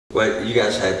Well, you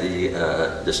guys had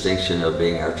the distinction of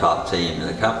being our top team in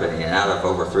the company, and out of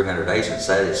over 300 agents,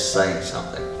 that is saying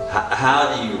something.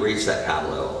 How do you reach that kind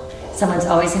of level? Someone's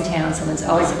always in town, someone's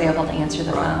always available to answer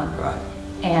the phone. Right.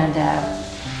 And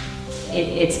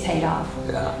it's paid off.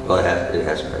 Yeah, well, it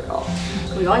has paid off.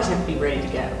 We always have to be ready to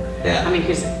go. Yeah. I mean,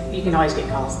 because you can always get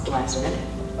calls at the last minute.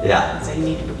 Yeah. So you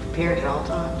need to be prepared at all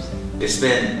times. It's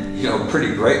been, a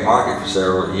pretty great market for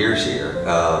several years here.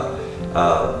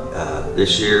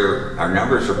 This year, our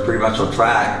numbers are pretty much on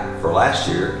track for last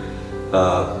year,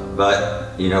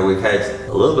 but we've had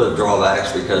a little bit of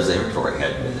drawbacks because the inventory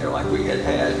hadn't been there like we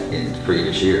had in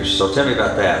previous years. So tell me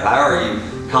about that. How are you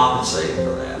compensating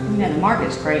for that? The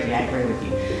market's crazy, I agree with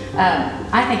you.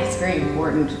 I think it's very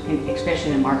important,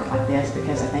 especially in a market like this,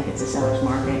 because I think it's a seller's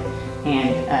market,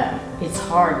 and it's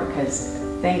hard because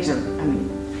things are,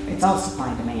 it's all supply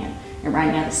and demand. And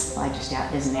right now the supply just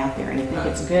isn't out there, and I think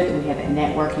it's good that we have a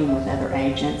networking with other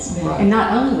agents, and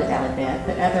not only with Alibet,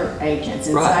 but other agents.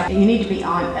 And so you need to be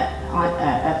up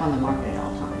on the market at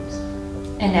all times.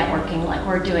 And networking, like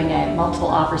we're doing a multiple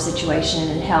offer situation,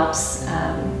 and it helps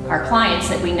our clients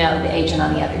that we know the agent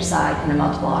on the other side in a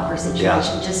multiple offer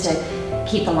situation, just to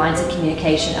keep the lines of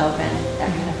communication open,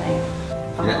 that kind of thing.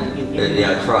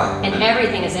 Yeah, that's right. And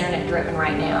everything is internet driven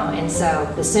right now, and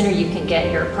so the sooner you can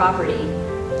get your property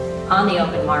on the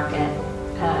open market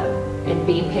and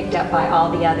being picked up by all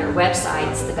the other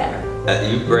websites, the better.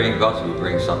 Both of you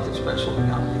bring something special to the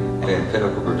company. And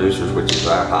Pinnacle Producers, which is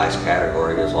our highest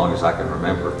category as long as I can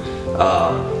remember.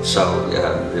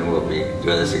 Then we'll be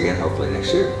doing this again hopefully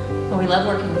next year. Well, we love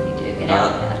working with you, Duke, and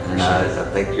Alibet.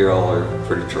 I think you all are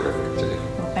pretty terrific too.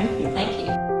 Well, thank you. Thank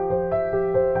you.